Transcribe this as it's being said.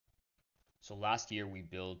So last year we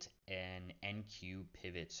built an NQ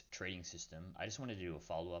pivots trading system. I just wanted to do a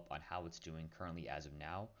follow-up on how it's doing currently as of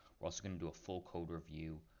now. We're also going to do a full code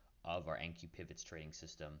review of our NQ pivots trading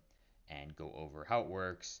system and go over how it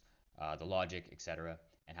works, the logic, etc.,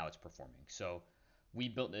 and how it's performing. So we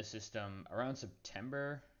built this system around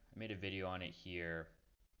September. I made a video on it here,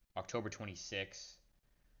 October 26,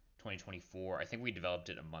 2024. I think we developed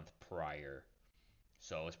it a month prior.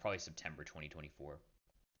 So it's probably September 2024.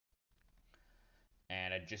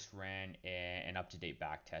 And I just ran an up-to-date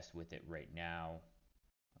back test with it right now.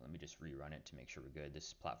 Let me just rerun it to make sure we're good.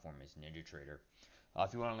 This platform is NinjaTrader.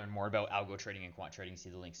 If you want to learn more about algo trading and quant trading, see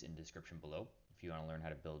the links in the description below if you want to learn how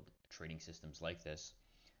to build trading systems like this.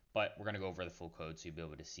 But we're going to go over the full code so you'll be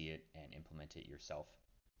able to see it and implement it yourself.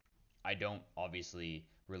 I don't obviously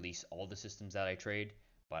release all the systems that I trade,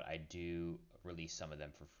 but I do release some of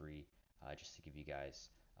them for free just to give you guys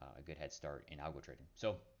a good head start in algo trading.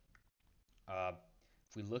 So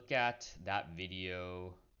if we look at that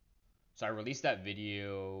video, so I released that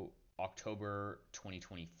video October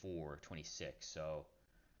 2024, 26. So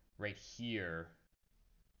right here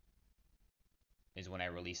is when I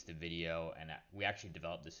released the video, and we actually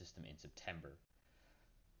developed the system in September.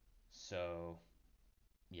 So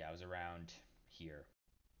yeah, it was around here.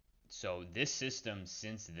 So this system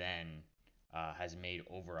since then has made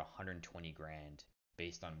over 120 grand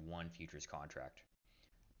based on one futures contract.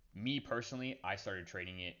 Me personally, I started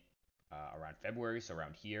trading it around February, so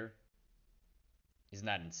around here. Isn't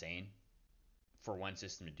that insane for one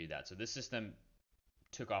system to do that? So this system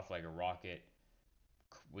took off like a rocket,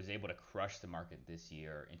 was able to crush the market this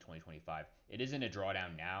year in 2025. It is in a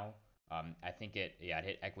drawdown now. I think it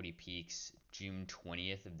hit equity peaks June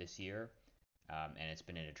 20th of this year, and it's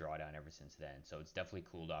been in a drawdown ever since then. So it's definitely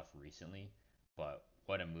cooled off recently, but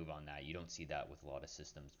what a move on that. You don't see that with a lot of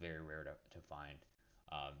systems. Very rare to find.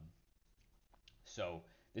 Um, so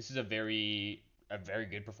this is a very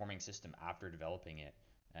good performing system after developing it.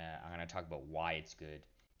 I'm going to talk about why it's good,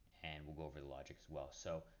 and we'll go over the logic as well.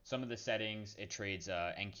 So some of the settings, it trades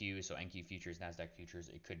NQ, so NQ futures, NASDAQ futures.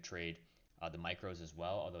 It could trade the micros as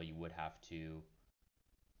well, although you would have to,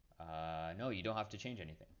 no, you don't have to change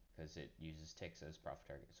anything because it uses ticks as profit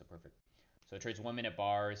target. So perfect. So it trades 1 minute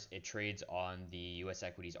bars. It trades on the US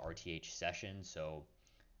equities RTH session. So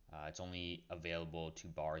it's only available to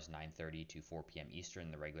bars 9:30 to 4 p.m.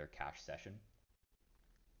 Eastern, the regular cash session.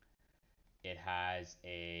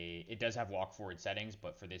 It does have walk forward settings,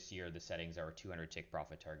 but for this year the settings are a 200 tick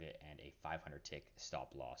profit target and a 500 tick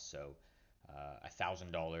stop loss. So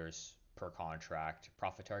 $1,000 per contract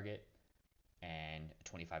profit target and a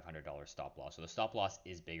 $2,500 stop loss. So the stop loss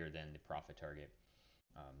is bigger than the profit target,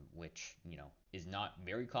 which is not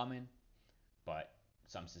very common, but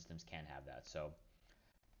some systems can have that. So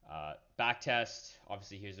back test,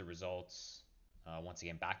 obviously here's the results. Once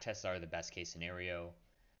again, back tests are the best case scenario.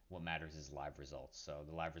 What matters is live results. So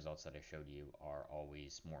the live results that I showed you are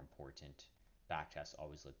always more important. Back tests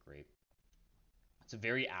always look great. It's a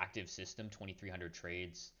very active system, 2,300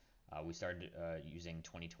 trades. We started using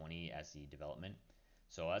 2020 as the development.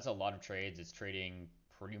 So that's a lot of trades. It's trading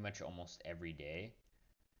pretty much almost every day,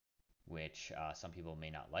 which some people may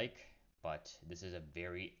not like, but this is a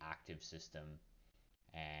very active system.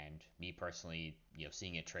 And me personally,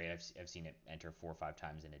 seeing it trade, I've seen it enter 4 or 5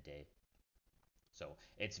 times in a day. So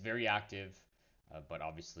it's very active, but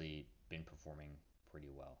obviously been performing pretty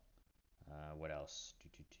well. What else?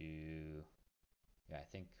 Yeah, I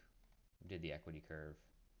think we did the equity curve.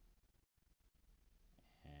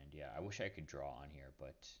 And yeah, I wish I could draw on here,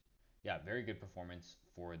 but yeah, very good performance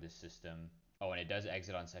for this system. Oh, and it does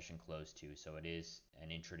exit on session close too, so it is an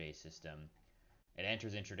intraday system. It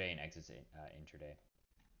enters intraday and exits intraday.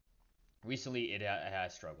 Recently, it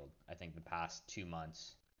has struggled. I think the past 2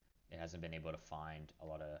 months, it hasn't been able to find a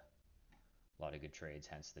lot of good trades,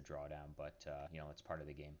 hence the drawdown. But it's part of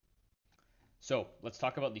the game. So let's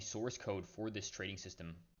talk about the source code for this trading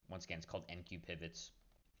system. Once again, it's called NQ Pivots.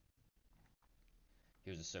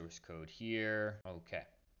 Here's the source code here. Okay.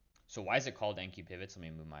 So why is it called NQ Pivots? Let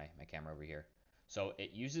me move my camera over here. So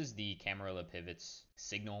it uses the Camarilla Pivots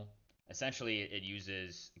signal. Essentially, it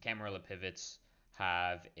uses Camarilla Pivots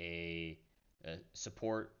have a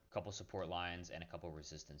couple support lines and a couple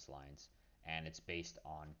resistance lines, and it's based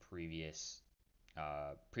on previous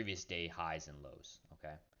day highs and lows.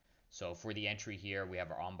 Okay, so for the entry here, we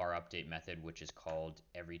have our on bar update method, which is called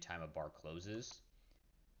every time a bar closes.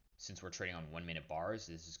 Since we're trading on 1 minute bars,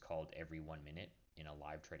 this is called every 1 minute in a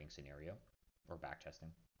live trading scenario or back testing.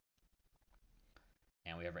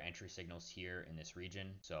 And we have our entry signals here in this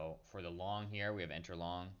region. So for the long here, we have enter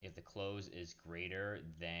long. If the close is greater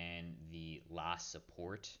than the last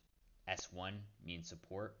support S1 means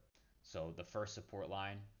support. So the first support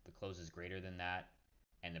line, the close is greater than that,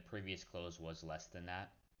 and the previous close was less than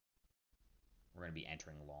that. We're going to be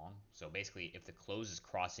entering long. So basically, if the close is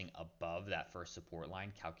crossing above that first support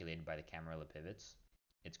line calculated by the Camarilla pivots,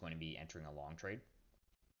 it's going to be entering a long trade.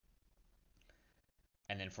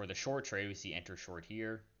 And then for the short trade, we see enter short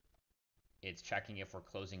here. It's checking if we're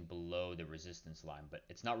closing below the resistance line, but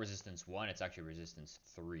it's not resistance 1, it's actually resistance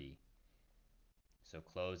 3. So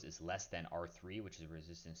close is less than R3, which is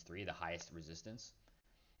resistance 3, the highest resistance.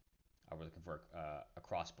 We're looking for a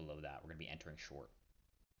cross below that. We're going to be entering short.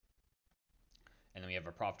 And then we have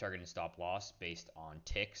our profit target and stop loss based on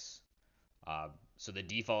ticks. So the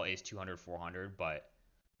default is 200, 400, but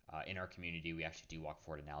in our community, we actually do walk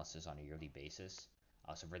forward analysis on a yearly basis.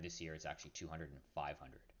 So for this year, it's actually 200 and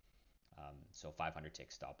 500. So 500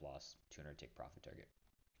 tick stop loss, 200 tick profit target.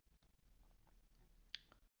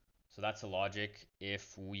 So that's the logic.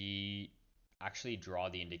 If we actually draw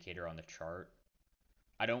the indicator on the chart,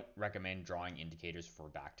 I don't recommend drawing indicators for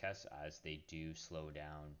backtests as they do slow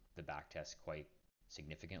down the backtest quite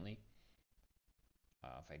significantly.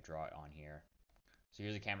 If I draw it on here. So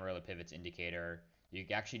here's a Camarilla pivots indicator. You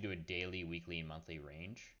can actually do a daily, weekly, and monthly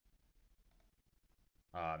range.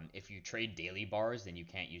 If you trade daily bars, then you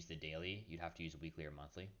can't use the daily. You'd have to use weekly or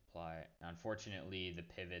monthly. Apply. Unfortunately, the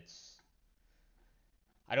pivots,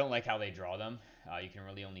 I don't like how they draw them. You can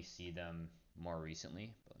really only see them more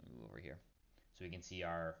recently. But let me move over here. So we can see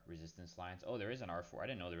our resistance lines. Oh, there is an R4. I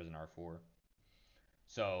didn't know there was an R4.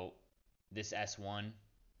 So this S1,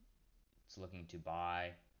 it's looking to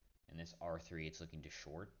buy, and this R3, it's looking to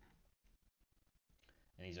short.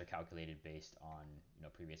 And these are calculated based on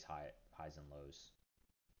previous highs and lows.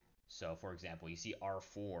 So for example, you see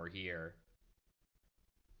R4 here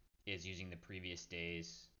is using the previous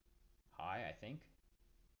day's high, I think.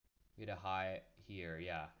 We had a high here,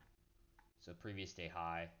 yeah. So previous day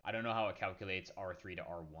high. I don't know how it calculates R3 to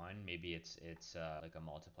R1. Maybe it's like a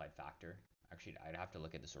multiplied factor. Actually, I'd have to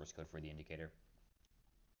look at the source code for the indicator.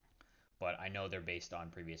 But I know they're based on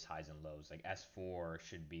previous highs and lows. Like S4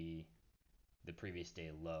 should be the previous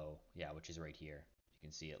day low, yeah, which is right here. You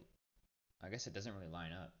can see it. I guess it doesn't really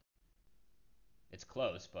line up. It's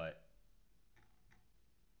close, but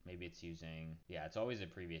maybe it's using, yeah, it's always a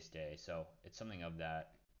previous day. So it's something of that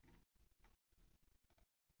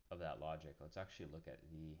logic. Let's actually look at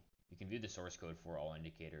you can view the source code for all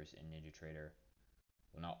indicators in NinjaTrader.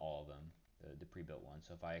 Well, not all of them, the pre-built ones.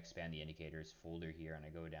 So if I expand the indicators folder here and I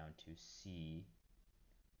go down to C,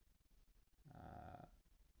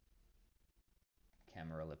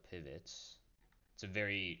 Camarilla pivots, it's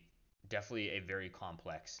definitely a very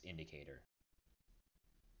complex indicator.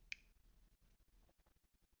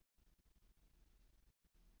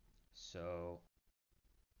 So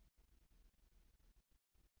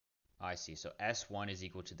I see. So S1 is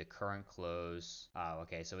equal to the current close.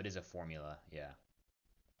 Okay. So it is a formula. Yeah.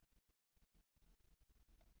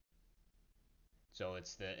 So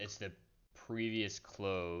it's the previous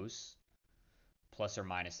close plus or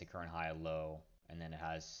minus the current high or low, and then it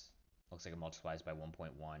looks like it multiplies by 1.1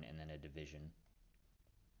 and then a division.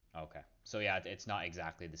 Okay. So yeah, it's not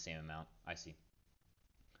exactly the same amount. I see.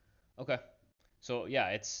 Okay. So yeah,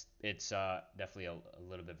 it's definitely a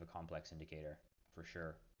little bit of a complex indicator for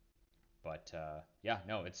sure. But yeah,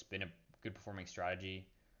 no, it's been a good performing strategy.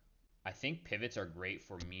 I think pivots are great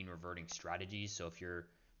for mean reverting strategies. So if you're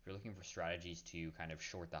looking for strategies to kind of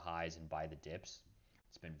short the highs and buy the dips,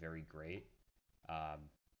 it's been very great. Um,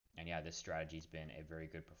 and yeah, this strategy's been a very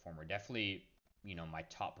good performer. Definitely, my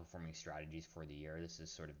top performing strategies for the year. This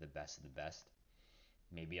is sort of the best of the best.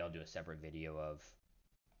 Maybe I'll do a separate video of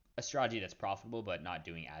a strategy that's profitable but not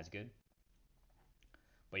doing as good.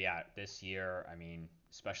 But yeah, this year, I mean,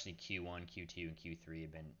 especially Q1, Q2, and Q3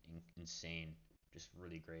 have been insane, just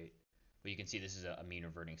really great. But you can see this is a mean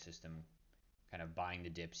reverting system, kind of buying the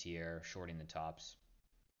dips here, shorting the tops.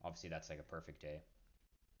 Obviously, that's like a perfect day.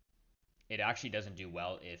 It actually doesn't do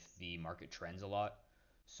well if the market trends a lot.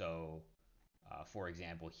 So, for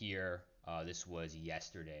example, here, this was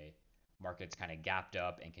yesterday. Markets kind of gapped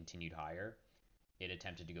up and continued higher. It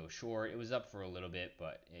attempted to go short. It was up for a little bit,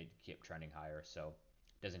 but it kept trending higher. So,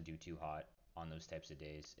 it doesn't do too hot on those types of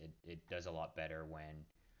days. It does a lot better when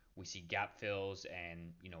we see gap fills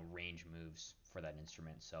and range moves for that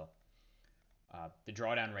instrument. So the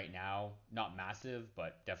drawdown right now, not massive,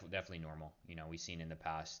 but definitely normal. We've seen in the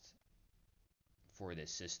past for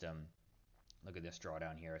this system. Look at this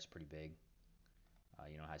drawdown here; it's pretty big.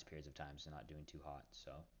 Has periods of times not doing too hot.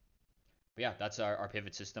 So, but yeah, that's our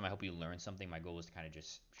pivot system. I hope you learned something. My goal is to kind of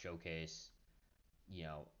just showcase,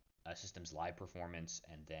 a system's live performance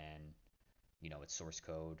and then, its source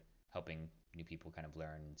code helping new people kind of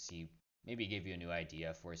learn and see. Maybe give you a new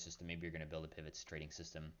idea for a system. Maybe you're going to build a pivots trading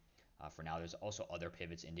system. For now, there's also other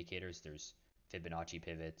pivots indicators. There's Fibonacci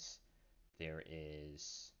pivots.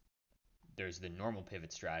 There's the normal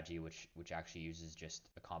pivot strategy, which actually uses just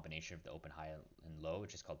a combination of the open, high, and low,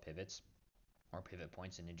 which is called pivots or pivot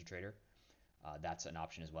points in NinjaTrader. That's an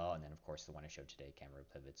option as well. And then, of course, the one I showed today, camera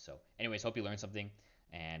pivots. So, anyways, hope you learned something,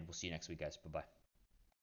 and we'll see you next week, guys. Bye bye.